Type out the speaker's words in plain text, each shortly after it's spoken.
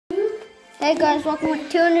Hey guys, welcome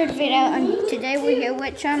to another video, and today we're here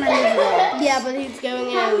with Charmander. Yeah, but he's going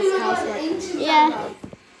in his house right now. Yeah,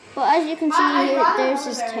 but as you can see here, there's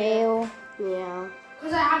his tail. Yeah.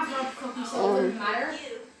 Because I have love cookies, so it doesn't matter.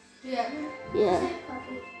 Yeah.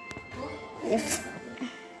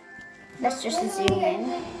 Let's just zoom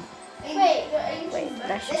in. Wait,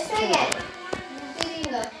 let's just zoom in.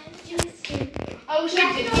 I wish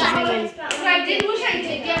I did. I wish I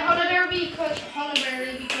did get Hollyberry because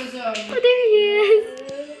Oh, there he is.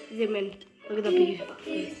 Zoom in. Look at that beautiful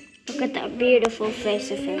face. Look at that beautiful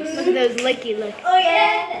face of his. Look at those licky lips. Oh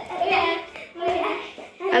yeah.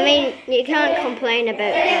 I mean, you can't complain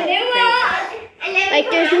about that face. Like,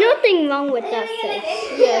 there's nothing wrong with that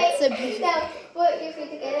face. Yeah, it's so beautiful.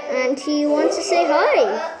 And he wants to say hi.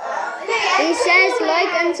 He says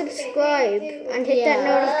like and subscribe and hit that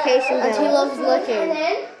notification bell. And he loves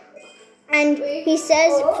licking. And he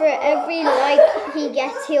says for every like he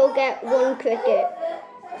gets, he'll get 1 cricket.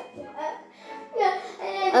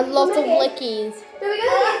 And lots of lickies.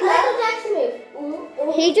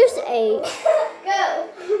 He just ate.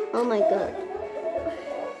 Oh my god.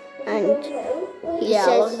 And he Yeah,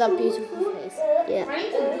 look says, at that beautiful face. yeah.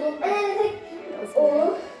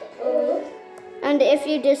 And if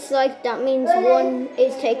you dislike, that means 1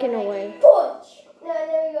 is taken away.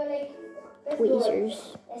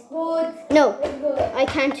 Tweezers. No, I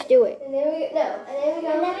can't do it.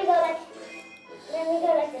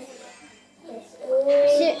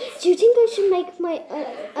 Do you think I should make my an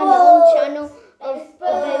own channel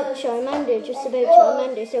about Charmander, just about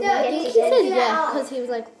Charmander, so we get He to said see? yeah, because he was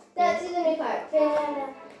like,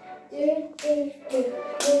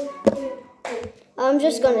 I'm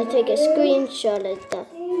just gonna take a screenshot of that.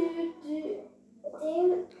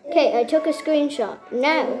 Okay, I took a screenshot.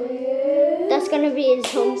 Now, that's gonna be his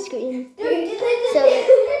home screen. So,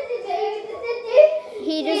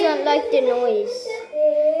 he doesn't like the noise.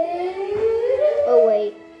 Oh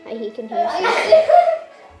wait, he can hear something.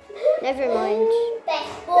 Never mind.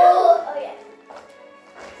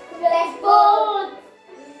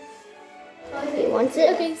 He wants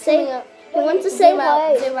it. okay, He wants to say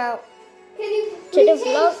hi Zoom out. to the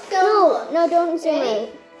vlog. No, don't zoom out.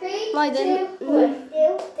 Why then? Do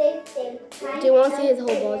you want to see his whole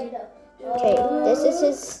body? Okay, this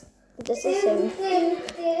is him.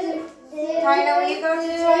 Tyler, will you go to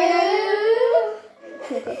the toilet?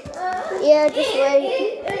 Yeah, just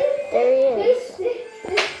wait. There he is.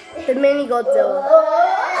 The mini Godzilla.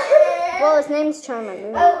 Well, his name's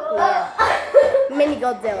Charmander. Yeah. Mini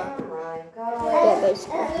Godzilla. Yeah,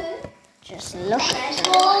 basically. Just look at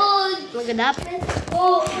that. Look at that.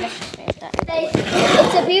 Let's just make that.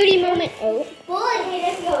 It's a beauty moment. Oh.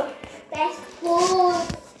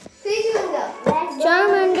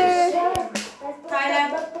 Charmander. Tyler,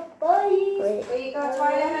 Wait, will you go to the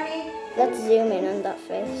toilet, honey? let's zoom in on that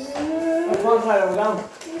face. Come on, Tyler, we're done.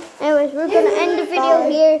 Anyways, we're gonna end the video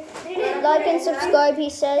here. Like and subscribe, he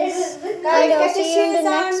says. And I'll see you in the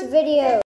next video.